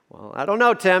 Well, I don't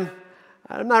know, Tim.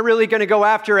 I'm not really going to go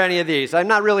after any of these. I'm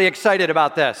not really excited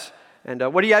about this. And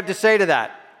what do you have to say to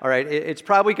that? All right, it's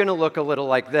probably going to look a little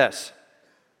like this.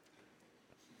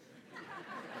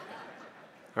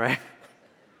 All right?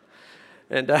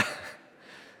 And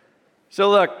so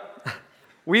look,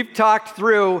 we've talked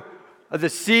through the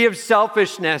sea of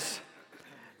selfishness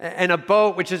and a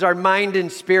boat, which is our mind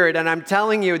and spirit. And I'm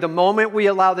telling you, the moment we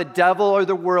allow the devil or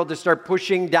the world to start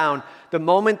pushing down, the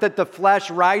moment that the flesh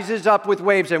rises up with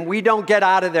waves and we don't get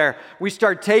out of there, we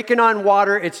start taking on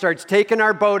water, it starts taking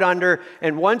our boat under.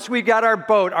 And once we got our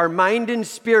boat, our mind and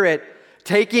spirit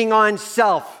taking on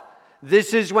self,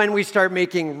 this is when we start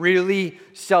making really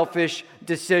selfish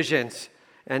decisions.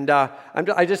 And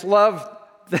I just love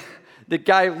the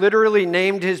guy literally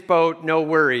named his boat No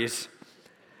Worries.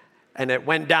 And it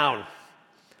went down.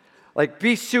 Like,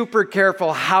 be super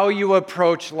careful how you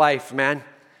approach life, man.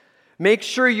 Make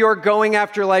sure you're going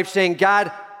after life saying,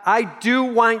 God, I do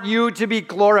want you to be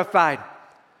glorified.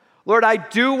 Lord, I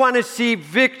do want to see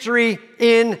victory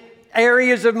in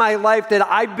areas of my life that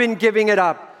I've been giving it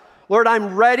up. Lord,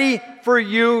 I'm ready for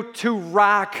you to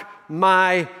rock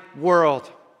my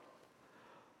world.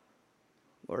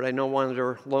 Lord, I no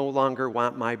longer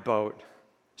want my boat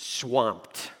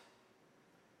swamped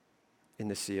in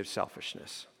the sea of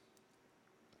selfishness.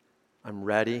 I'm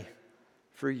ready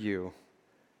for you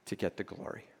to get the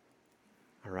glory.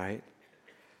 All right?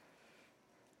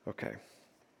 Okay.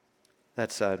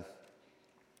 That said,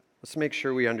 let's make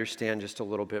sure we understand just a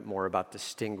little bit more about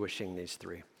distinguishing these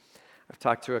three. I've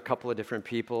talked to a couple of different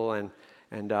people, and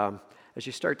as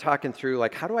you start talking through,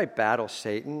 like, how do I battle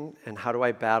Satan and how do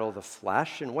I battle the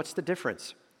flesh, and what's the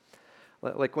difference?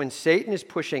 Like, when Satan is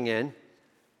pushing in,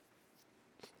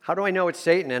 how do I know it's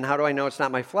Satan and how do I know it's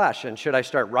not my flesh? And should I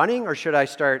start running or should I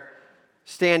start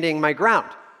standing my ground?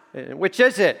 And which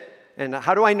is it? And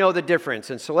how do I know the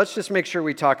difference? And so let's just make sure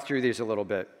we talk through these a little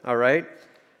bit, all right?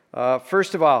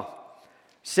 First of all,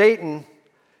 Satan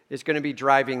is going to be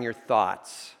driving your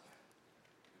thoughts.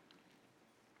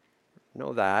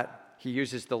 Know that. He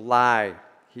uses the lie.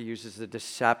 He uses the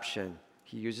deception.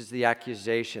 He uses the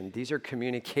accusation. These are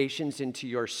communications into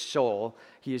your soul.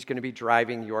 He is going to be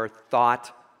driving your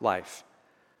thought life.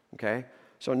 Okay?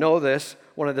 So know this.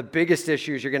 One of the biggest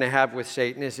issues you're going to have with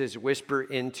Satan is his whisper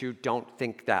into don't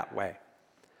think that way.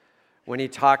 When he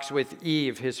talks with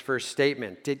Eve, his first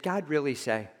statement, did God really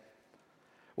say?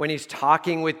 When he's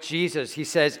talking with Jesus, he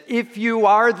says, if you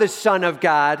are the Son of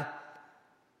God,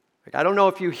 like, I don't know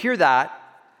if you hear that.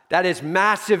 That is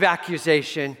massive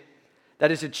accusation.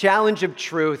 That is a challenge of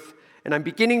truth. And I'm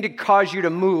beginning to cause you to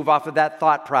move off of that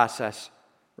thought process,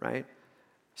 right?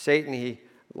 Satan, he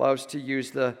loves to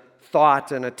use the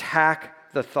thought and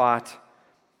attack the thought,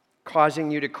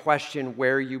 causing you to question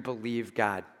where you believe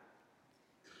God.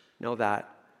 Know that.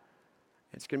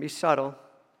 It's going to be subtle.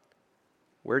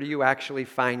 Where do you actually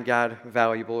find God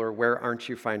valuable, or where aren't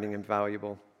you finding him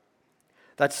valuable?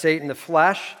 That's Satan. The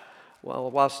flesh,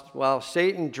 well, while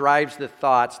Satan drives the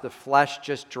thoughts, the flesh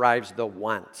just drives the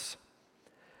wants.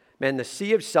 Man, the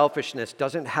sea of selfishness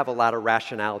doesn't have a lot of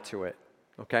rationale to it,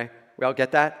 okay? We all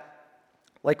get that?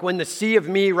 Like when the sea of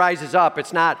me rises up,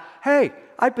 it's not, hey,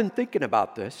 I've been thinking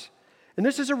about this, and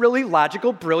this is a really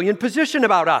logical, brilliant position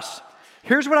about us.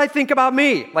 Here's what I think about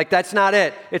me. Like, that's not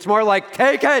it. It's more like,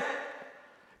 take it,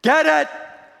 get it,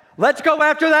 let's go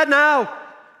after that now.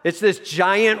 It's this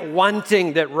giant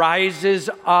wanting that rises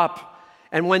up.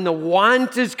 And when the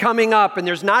want is coming up and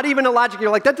there's not even a logic,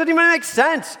 you're like, that doesn't even make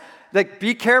sense. Like,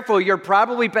 be careful. You're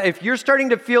probably, if you're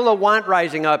starting to feel a want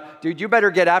rising up, dude, you better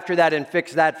get after that and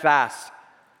fix that fast.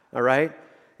 All right?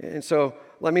 And so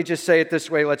let me just say it this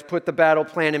way. Let's put the battle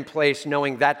plan in place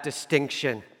knowing that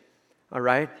distinction. All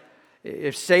right?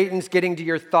 If Satan's getting to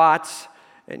your thoughts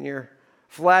and your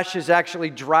flesh is actually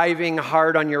driving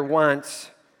hard on your wants,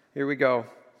 here we go.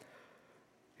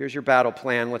 Here's your battle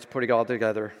plan. Let's put it all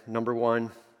together. Number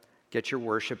one, get your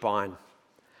worship on.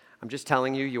 I'm just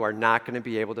telling you, you are not going to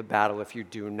be able to battle if you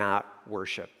do not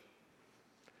worship.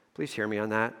 Please hear me on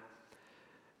that.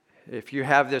 If you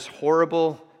have this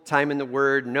horrible time in the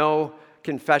Word, no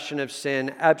confession of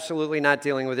sin, absolutely not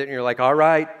dealing with it, and you're like, all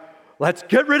right, let's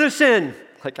get rid of sin.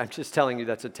 Like, I'm just telling you,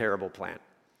 that's a terrible plan.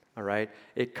 All right?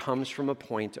 It comes from a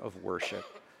point of worship.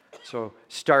 So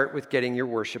start with getting your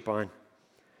worship on.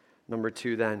 Number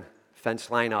two, then,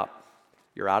 fence line up.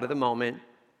 You're out of the moment.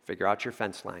 Figure out your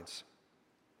fence lines.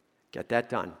 Get that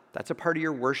done. That's a part of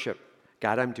your worship.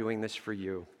 God, I'm doing this for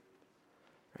you.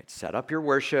 Right? Set up your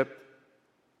worship.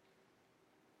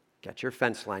 Get your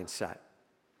fence line set.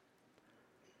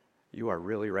 You are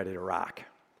really ready to rock.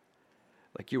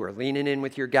 Like you are leaning in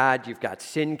with your God. You've got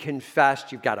sin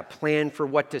confessed. You've got a plan for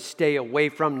what to stay away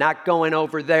from. Not going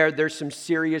over there. There's some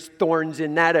serious thorns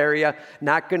in that area.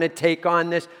 Not going to take on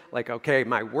this. Like, okay,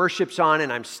 my worship's on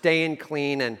and I'm staying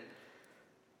clean. And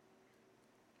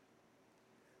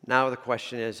now the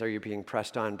question is, are you being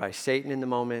pressed on by Satan in the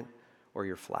moment or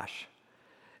your flesh?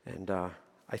 And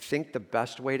I think the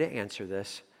best way to answer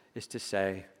this is to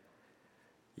say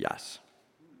yes.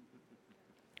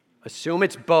 Assume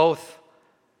it's both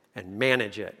and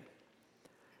manage it.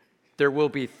 There will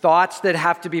be thoughts that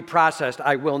have to be processed.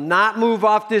 I will not move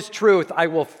off this truth. I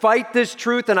will fight this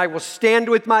truth and I will stand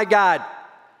with my God.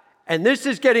 And this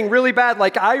is getting really bad,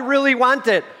 like I really want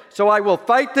it. So I will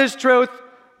fight this truth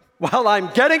while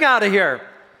I'm getting out of here.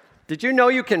 Did you know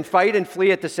you can fight and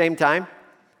flee at the same time?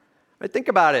 Think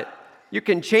about it. You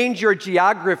can change your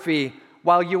geography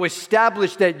while you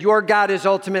establish that your God is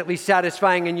ultimately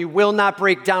satisfying and you will not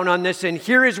break down on this. And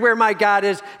here is where my God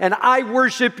is, and I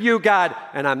worship you, God.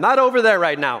 And I'm not over there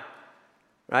right now,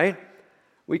 right?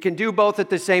 We can do both at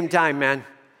the same time, man.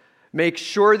 Make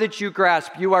sure that you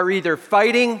grasp you are either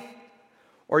fighting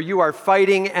or you are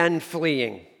fighting and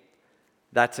fleeing.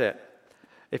 That's it.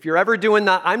 If you're ever doing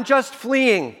that, I'm just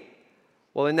fleeing.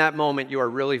 Well, in that moment, you are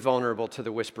really vulnerable to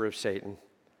the whisper of Satan.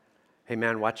 Hey,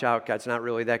 man, watch out. God's not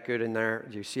really that good in there.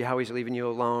 Do you see how he's leaving you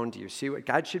alone? Do you see what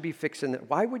God should be fixing?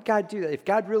 Why would God do that? If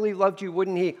God really loved you,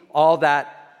 wouldn't he? All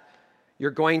that.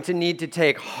 You're going to need to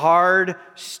take hard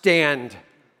stand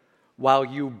while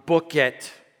you book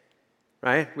it.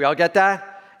 Right? We all get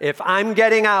that? If I'm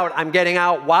getting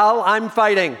out while I'm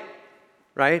fighting.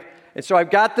 Right? And so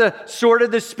I've got the sword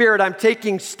of the Spirit. I'm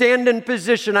taking stand in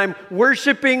position. I'm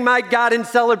worshiping my God and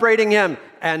celebrating him.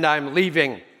 And I'm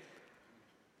leaving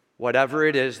whatever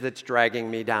it is that's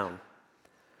dragging me down.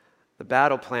 The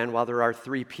battle plan, while there are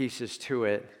 3 pieces to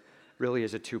it, really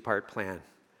is a 2-part plan.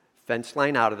 Fence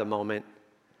line out of the moment.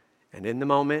 And in the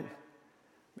moment,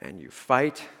 man, you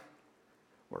fight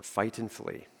or fight and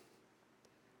flee.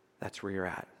 That's where you're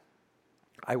at.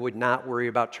 I would not worry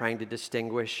about trying to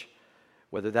distinguish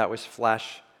whether that was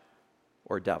flesh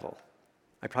or devil.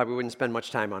 I probably wouldn't spend much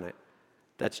time on it.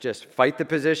 That's just fight the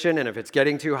position, and if it's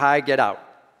getting too high, get out.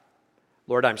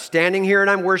 Lord, I'm standing here and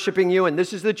I'm worshiping you, and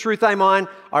this is the truth I'm on.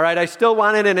 All right, I still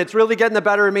want it, and it's really getting the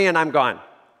better of me, and I'm gone.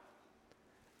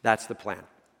 That's the plan,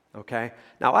 okay?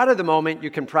 Now, out of the moment, you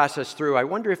can process through, I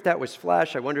wonder if that was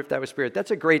flesh, I wonder if that was spirit.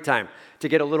 That's a great time to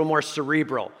get a little more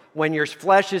cerebral when your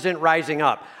flesh isn't rising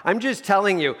up. I'm just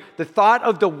telling you, the thought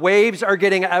of the waves are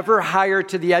getting ever higher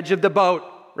to the edge of the boat,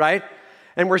 right?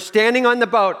 And we're standing on the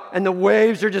boat, and the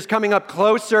waves are just coming up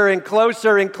closer and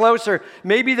closer and closer.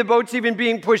 Maybe the boat's even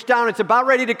being pushed down. It's about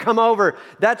ready to come over.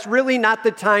 That's really not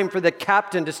the time for the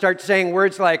captain to start saying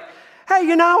words like, hey,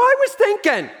 you know, I was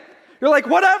thinking. You're like,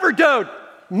 whatever, dude.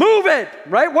 Move it,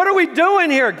 right? What are we doing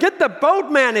here? Get the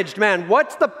boat managed, man.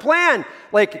 What's the plan?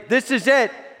 Like, this is it.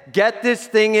 Get this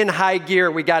thing in high gear.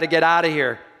 We got to get out of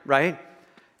here, right?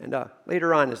 And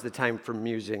later on is the time for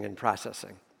musing and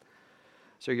processing.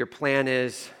 So your plan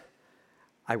is,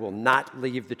 I will not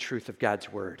leave the truth of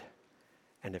God's word.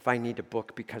 And if I need to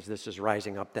book because this is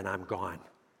rising up, then I'm gone.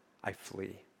 I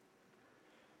flee.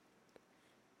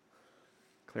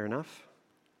 Clear enough?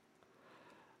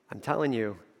 I'm telling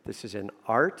you, this is an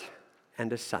art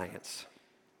and a science.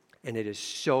 And it is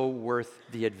so worth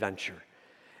the adventure.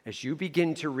 As you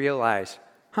begin to realize,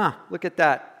 look at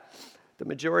that. The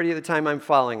majority of the time I'm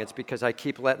falling, it's because I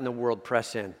keep letting the world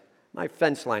press in. My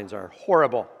fence lines are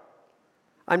horrible.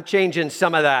 I'm changing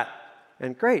some of that.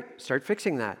 And great, start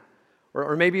fixing that.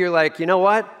 Or maybe you're like, you know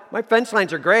what? My fence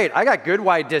lines are great. I got good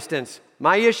wide distance.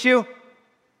 My issue?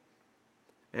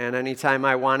 And anytime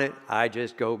I want it, I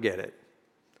just go get it.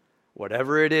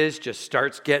 Whatever it is just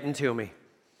starts getting to me.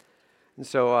 And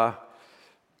so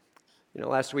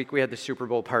Last week we had the Super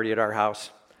Bowl party at our house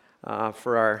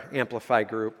for our Amplify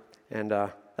group, and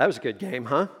that was a good game,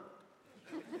 huh?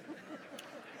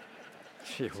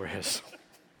 Gee whiz.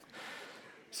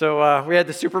 So we had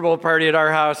the Super Bowl party at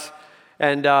our house,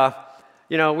 and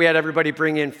we had everybody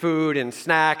bring in food and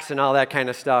snacks and all that kind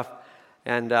of stuff,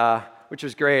 and which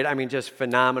was great. I mean, just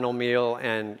phenomenal meal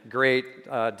and great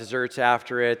desserts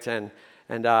after it, and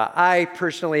I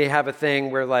personally have a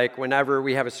thing where, like, whenever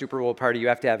we have a Super Bowl party, you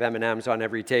have to have M&Ms on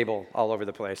every table all over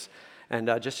the place, and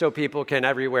just so people can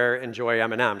everywhere enjoy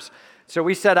M&Ms. So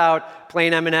we set out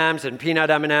plain M&Ms and peanut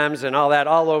M&Ms and all that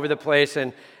all over the place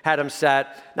and had them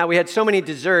set. Now, we had so many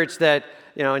desserts that,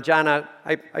 and Jonna,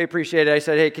 I appreciate it. I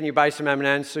said, hey, can you buy some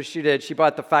M&Ms? So she did. She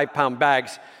bought the 5-pound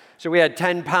bags. So we had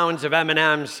 10 pounds of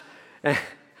M&Ms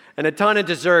and a ton of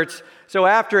desserts. So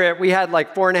after it, we had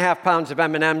like 4.5 pounds of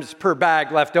M&Ms per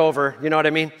bag left over, you know what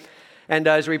I mean? And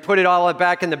as we put it all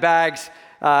back in the bags,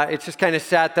 it just kind of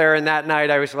sat there, and that night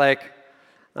I was like,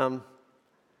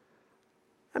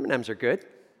 M&Ms are good.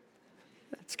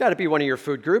 It's got to be one of your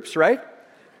food groups, right?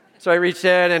 So I reached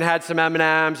in and had some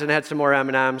M&Ms and had some more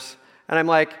M&Ms. And I'm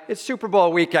like, it's Super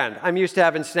Bowl weekend. I'm used to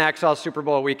having snacks all Super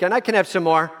Bowl weekend. I can have some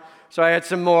more. So I had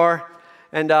some more.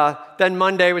 And then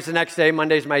Monday was the next day.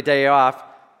 Monday's my day off.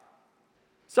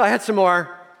 So I had some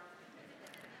more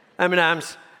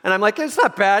M&Ms. And I'm like, it's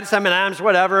not bad. It's M&Ms,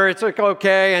 whatever. It's like,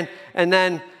 okay. And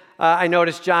then I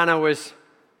noticed Jonna was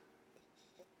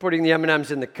putting the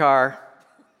M&Ms in the car.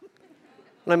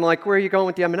 And I'm like, where are you going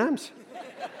with the M&Ms?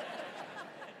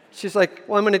 She's like,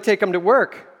 well, I'm going to take them to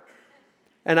work.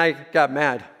 And I got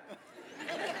mad.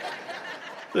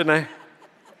 Didn't I?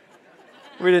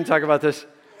 We didn't talk about this.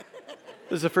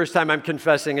 This is the first time I'm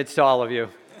confessing it's to all of you.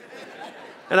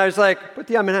 And I was like, put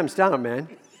the M&Ms down, man.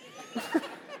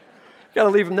 Got to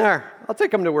leave them there. I'll take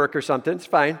them to work or something. It's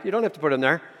fine. You don't have to put them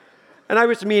there. And I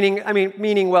was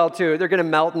meaning well, too. They're going to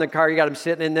melt in the car. You got them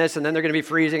sitting in this, and then they're going to be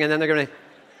freezing, and then they're going to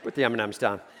put the M&Ms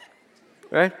down.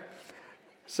 Right?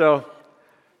 So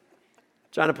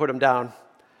Jonna put them down.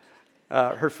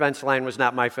 Her fence line was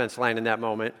not my fence line in that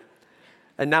moment.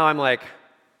 And now I'm like,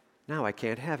 now I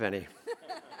can't have any.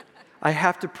 I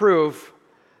have to prove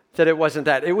that it wasn't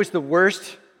that. It was the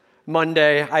worst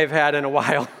Monday I've had in a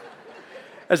while.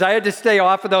 As I had to stay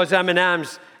off of those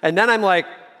M&Ms. And then I'm like,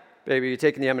 baby, you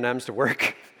taking the M&Ms to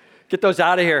work? Get those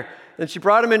out of here. And she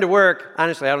brought them into work.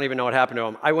 Honestly, I don't even know what happened to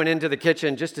them. I went into the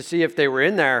kitchen just to see if they were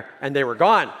in there, and they were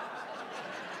gone.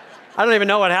 I don't even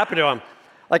know what happened to them.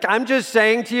 Like, I'm just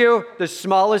saying to you, the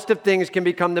smallest of things can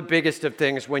become the biggest of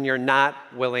things when you're not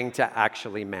willing to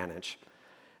actually manage.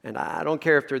 And I don't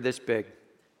care if they're this big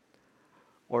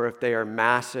or if they are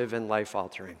massive and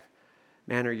life-altering.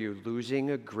 Man, are you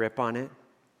losing a grip on it?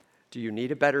 Do you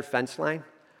need a better fence line?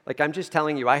 Like, I'm just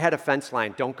telling you, I had a fence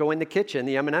line. Don't go in the kitchen.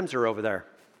 The M&Ms are over there.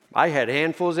 I had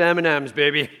handfuls of M&Ms,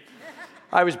 baby.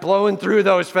 I was blowing through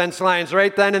those fence lines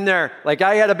right then and there. Like,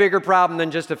 I had a bigger problem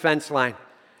than just a fence line.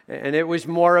 And it was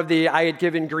more of I had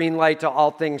given green light to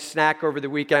all things snack over the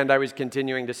weekend. I was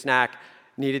continuing to snack,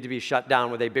 needed to be shut down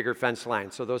with a bigger fence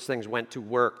line. So those things went to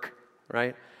work,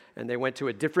 right? And they went to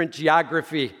a different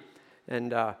geography.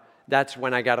 And that's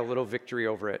when I got a little victory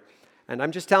over it. And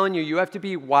I'm just telling you, you have to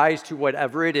be wise to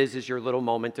whatever it is your little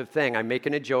moment of thing. I'm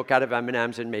making a joke out of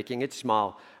M&Ms and making it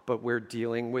small, but we're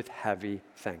dealing with heavy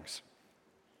things.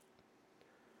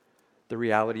 The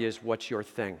reality is, what's your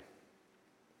thing?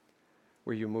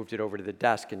 Where you moved it over to the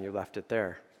desk and you left it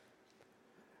there.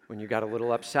 When you got a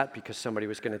little upset because somebody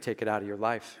was going to take it out of your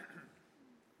life.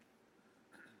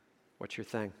 What's your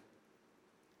thing?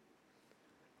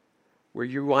 Where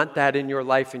you want that in your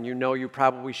life and you know you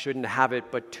probably shouldn't have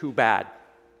it, but too bad.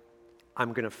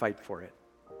 I'm going to fight for it.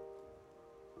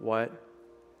 What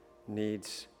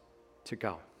needs to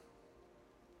go?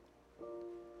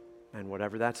 And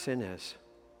whatever that sin is,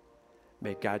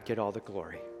 may God get all the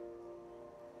glory.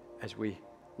 As we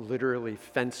literally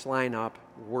fence line up,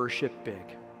 worship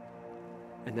big,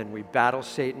 and then we battle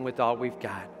Satan with all we've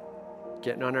got,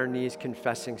 getting on our knees,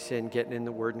 confessing sin, getting in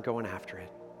the Word and going after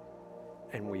it.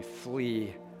 And we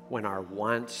flee when our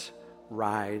wants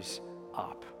rise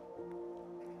up.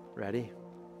 Ready?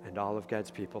 And all of God's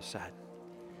people said,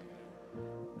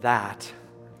 that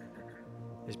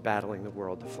is battling the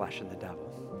world, the flesh, and the devil,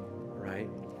 right?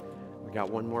 We got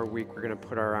one more week. We're going to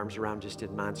put our arms around just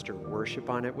in monster worship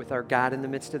on it with our God in the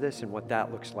midst of this and what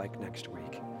that looks like next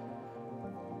week.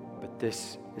 But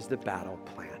this is the battle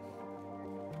plan.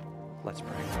 Let's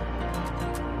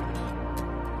pray.